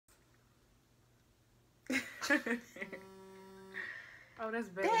Oh, that's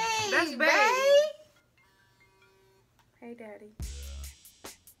Bae. Bae, That's Bae. Bae. Hey, Daddy.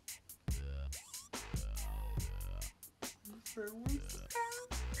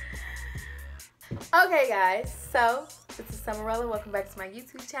 Okay, guys, so this is Summerella. Welcome back to my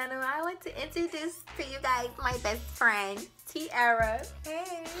YouTube channel. I want to introduce to you guys my best friend, Tierra.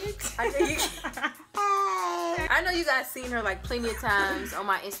 Hey. I know you guys seen her like plenty of times on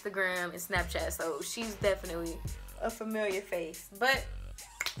my Instagram and Snapchat, so she's definitely a familiar face. But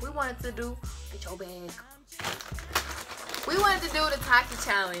we wanted to do, get your bag. We wanted to do the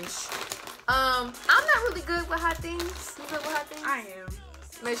Takischallenge. I'm not really good with hot things. You good with hot things? I am.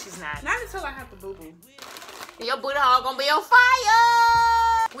 No, she's not. Not until I have to boo-boo. Your booty hole gonna be on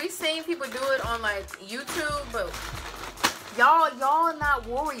fire. We've seen people do it on like YouTube, but y'all not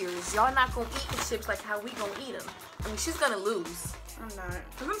warriors. Y'all not gonna eat the chips like how we gonna eat them. I mean, she's gonna lose. I'm not.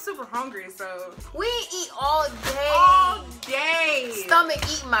 Cause I'm super hungry, so. We eat all day. All day. Stomach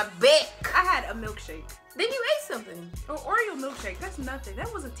eating my back. I had a milkshake. Then you ate something. Oh, Oreo milkshake. That's nothing.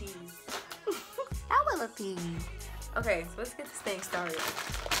 That was a tease. That was a tease. Okay, so let's get this thing started.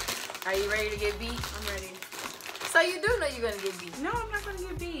 Are you ready to get beat? I'm ready. So you do know you're gonna get beat. No, I'm not gonna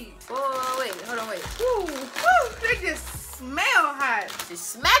get beat. Oh, wait, hold on, wait. Woo, woo, they just smell hot.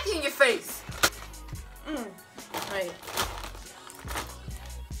 Just smack you in your face. Wait.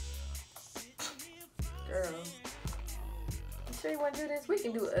 Girl. You sure you wanna do this? We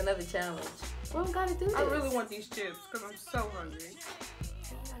can do another challenge. We don't gotta do this. I really want these chips because I'm so hungry.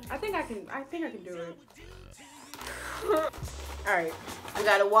 I think I can do it. All right, we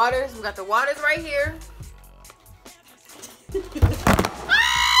got the waters. We got the waters right here. Wait,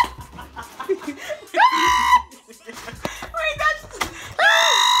 that's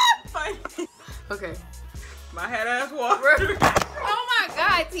funny. Okay. My head ass water. Oh my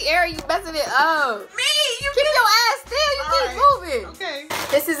God, Tierra, you messing it up. Me, you keep your ass still. You keep moving. Okay.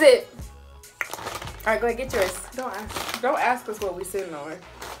 This is it. All right, go ahead, get yours. Don't ask us what we sitting on.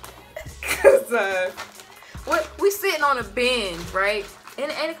 Cause we sitting on a bin, right?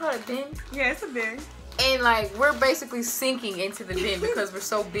 Ain't it called a bin? Yeah, it's a bin. And like we're basically sinking into the bin because we're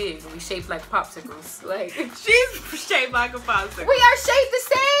so big and we shaped like popsicles. Like she's shaped like a popsicle. We are shaped the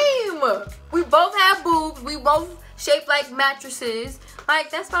same. We both have boobs. We both shaped like mattresses. Like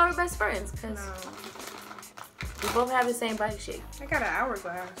that's why we're best friends. Cause we both have the same body shape. I got an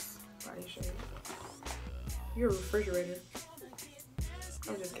hourglass body shape. You're a refrigerator.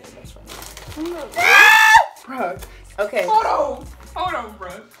 I'm just kidding, best friend. Bruh. Okay. Hold on, bro.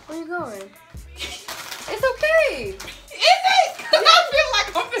 Where you going? It's okay. Is it? Cause I feel like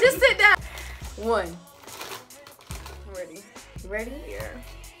I'm just sit down. One. I'm ready. You ready? Yeah.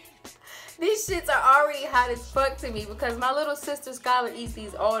 These shits are already hot as fuck to me because my little sister Skylar eats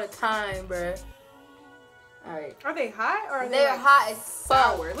these all the time, bruh. All right. Are they hot or are they're like hot as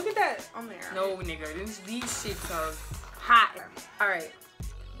fuck? sour? Look at that on there. No, nigga. These shits are hot. All right.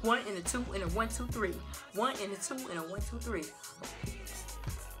 1 and a 2 and a 1, 2, 3. 1 and a 2 and a 1, 2, 3.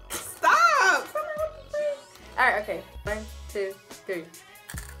 Stop! Alright, okay. 1, 2, 3.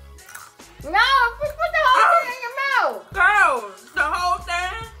 No! Put the whole thing in your mouth! Girl! The whole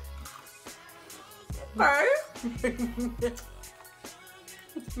thing?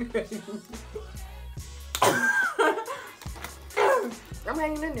 I'm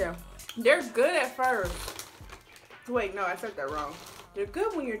hanging in there. They're good at first. Wait, no, I said that wrong. They're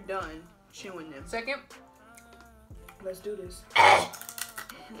good when you're done chewing them. Second. Let's do this.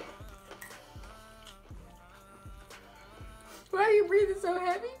 Why are you breathing so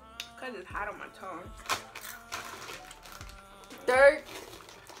heavy? Because it's hot on my tongue. Third.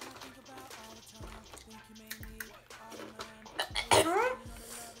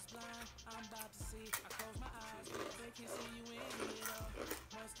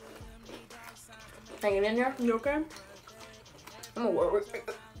 Hanging in there? You okay? I'm gonna work.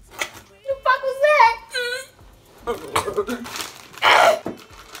 The fuck was that?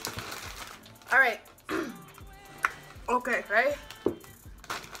 All right. Okay. Ready?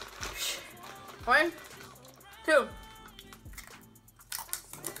 1, 2.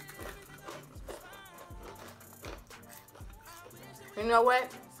 You know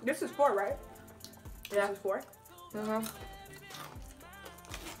what? This is 4, right? Yeah. This is 4? Mm-hmm.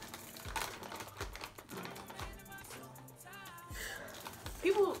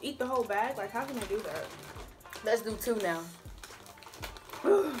 People eat the whole bag? Like, how can they do that? Let's do 2 now.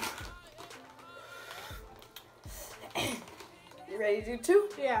 You ready to do 2?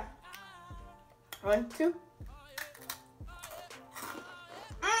 Yeah. 1, 2.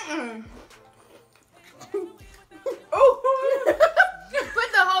 Oh!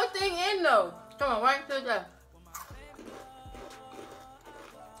 Put the whole thing in though. Come on, right to the left.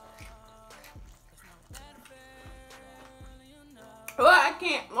 Oh, I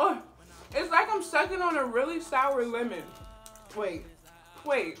can't. Oh, it's like I'm sucking on a really sour lemon. Wait.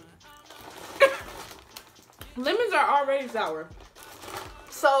 Lemons are already sour.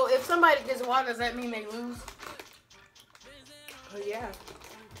 So if somebody gets water, does that mean they lose? Oh, yeah.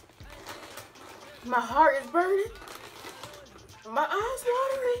 My heart is burning. My eyes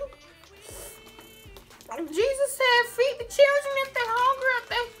watering. Jesus said, feed the children if they're hungry,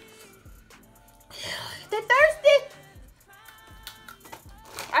 if they're thirsty.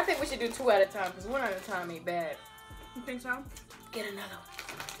 I think we should do 2 at a time because 1 at a time ain't bad. You think so? Get another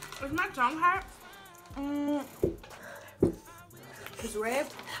one. Is my tongue hot? It's red.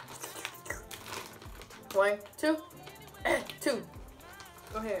 1, 2, 2.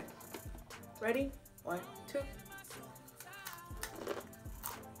 Go ahead. Ready? 1, 2.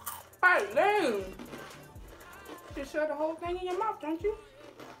 Hello. You shove the whole thing in your mouth, don't you?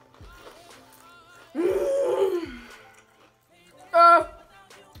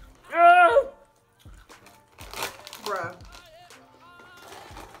 Bruh.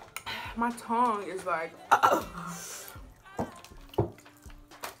 My tongue is like...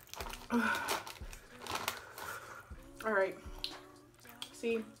 Alright.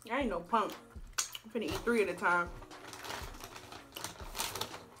 See, I ain't no punk. I'm finna eat 3 at a time.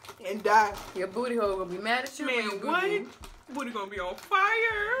 And die. Your booty hole gonna be mad at you. Man, what? Booty gonna be on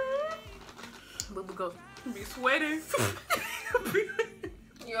fire. Boo-boo go. Be sweating.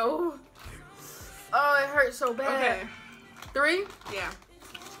 Yo. Oh, it hurts so bad. Okay. 3? Yeah.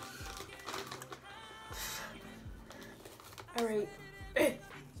 Alright. I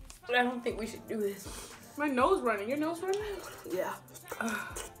don't think we should do this. My nose running. Your nose running? Yeah.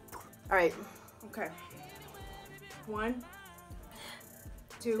 Alright. Okay. 1,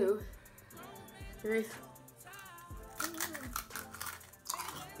 2, 2, 3.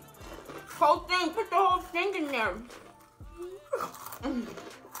 Whole thing. Put the whole thing in there.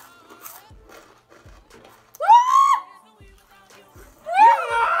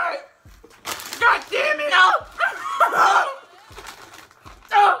 God damn it! No!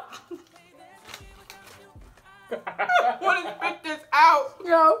 I want to spit this out.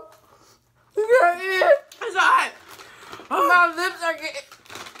 Yo. You got it. It's hot. My lips are getting...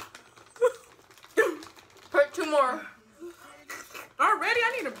 Hurt 2 more. Already?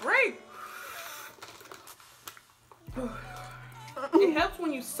 I need a break. It helps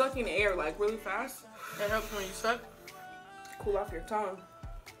when you suck in air like really fast. That helps when you suck. Cool off your tongue.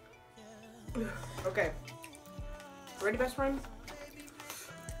 Okay. Ready, best friend?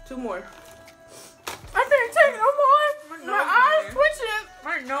 2 more. I can't take no more. My eyes twitching.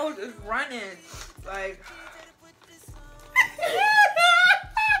 My nose is running. Like.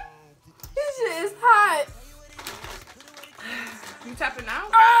 This shit is hot. You tapping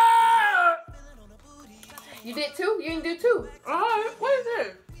out? Ah! You did 2? You didn't do 2. Oh, what is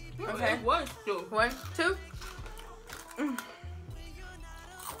it? Okay. It was 2. 1, 2.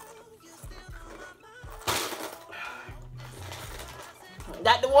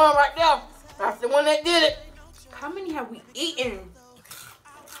 That's the one right there. That's the one that did it. How many have we eaten?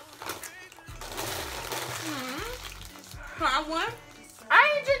 I won.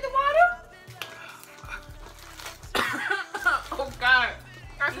 I ain't drink the water. Oh God.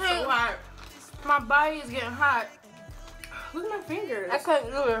 I It's so can't. hot. My body is getting hot. Look at my fingers. I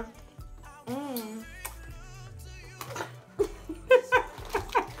couldn't do it.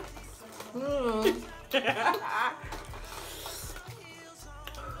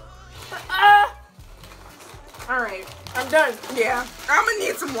 All right. I'm done. Yeah. I'm gonna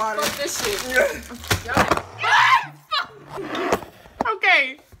need some water. Fuck this shit.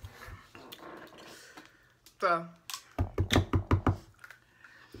 Okay. Bro.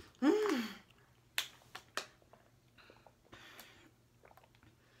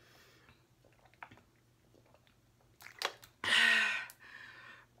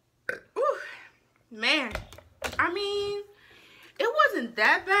 Man, I mean, it wasn't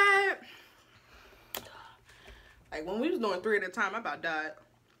that bad. Like when we was doing 3 at a time, I about died.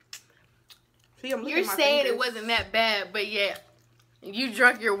 See, I'm looking You're at my saying fingers. it wasn't that bad, but yeah, you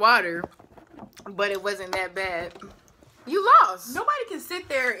drank your water, but it wasn't that bad. You lost. Nobody can sit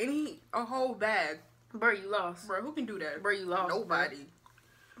there and eat a whole bag. Bro, you lost. Bro, who can do that? Bro, you lost. Nobody.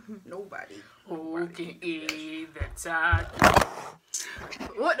 Nobody. Who can eat the taco?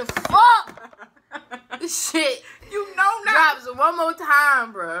 What the fuck? This shit. You know not. Drops one more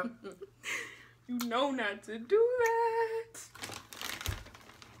time, bro. You know not to do that.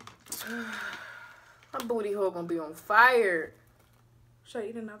 My booty hole gonna be on fire. Should I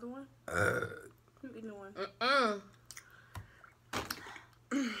eat another one? You eating one?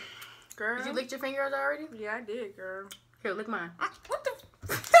 Girl. Did you lick your fingers already? Yeah, I did, girl. Here, lick mine. What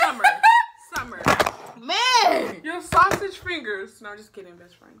the? Summer. Summer. Man! Your sausage fingers. No, I'm just kidding,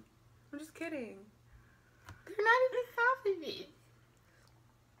 best friend. I'm just kidding. They're not even sausages.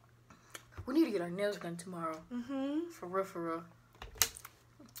 We need to get our nails done tomorrow. Mm-hmm. For real, for real.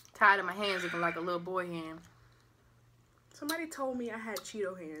 Tired of my hands looking like a little boy hand. Somebody told me I had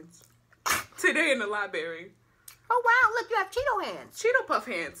Cheeto hands. Today in the library. Oh, wow. Look, you have Cheeto hands. Cheeto puff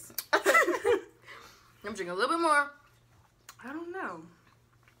hands. I'm drinking a little bit more. I don't know.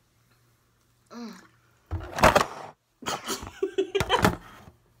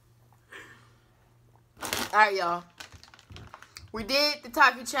 Alright, y'all. We did the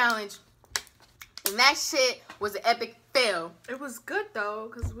Takischallenge. And that shit was an epic fail. It was good,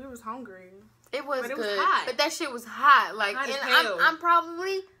 though, because we was hungry. It was But it good. was hot. But that shit was hot. Like, Hot as and hell. I'm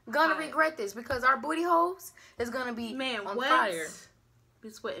probably gonna Hot. regret this because our booty holes is gonna be on fire. Be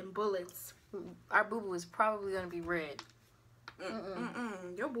sweating bullets. Our boo-boo is probably gonna be red.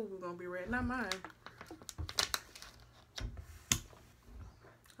 Your boo-boo gonna be red, not mine.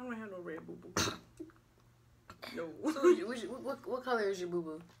 I don't have no red boo-boo. No. So, what color is your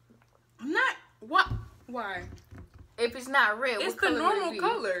boo-boo? Not what? Why? If it's not red, It's what the color would it normal be?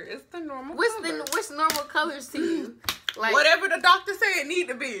 color. It's the normal What's color. what's normal colors to you? Like Whatever the doctor say it need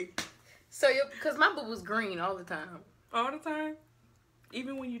to be. So, because my boo-boo's green all the time. All the time?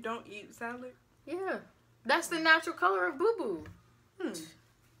 Even when you don't eat salad? Yeah, that's the natural color of boo-boo.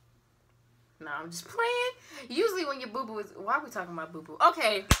 No, I'm just playing. Usually when your boo-boo is... Why are we talking about boo-boo?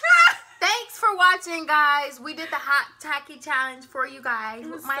 Okay. Thanks for watching, guys. We did the hot tacky challenge for you guys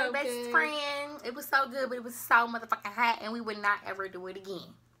with my so best good. friend. It was so good, but it was so motherfucking hot, and we would not ever do it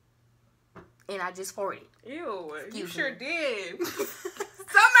again. And I just farted. Ew. You Excuse sure me. did.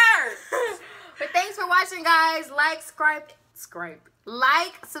 Summer! But thanks for watching, guys. Like,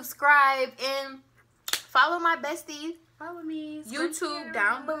 subscribe, and follow my bestie Follow me. YouTube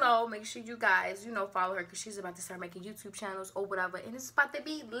down below. Make sure you guys, follow her because she's about to start making YouTube channels or whatever, and it's about to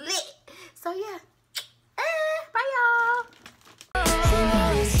be lit. So yeah, bye y'all.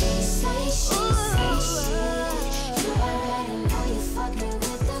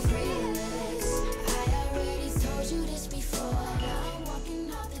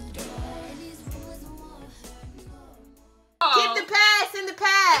 Keep the past in the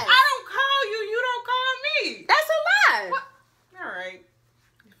past. I don't call you. You don't call me. That's a lie. What? All right.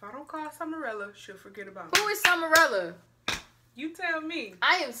 If I don't call Summerella, she'll forget about Who me. is Summerella? You tell me.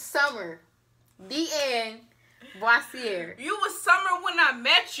 I am Summer. D.N. Boissier. You was Summer when I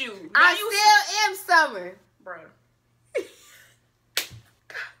met you. Now I you still am Summer. Bruh.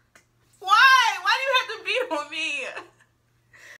 Why? Why do you have to beat on me?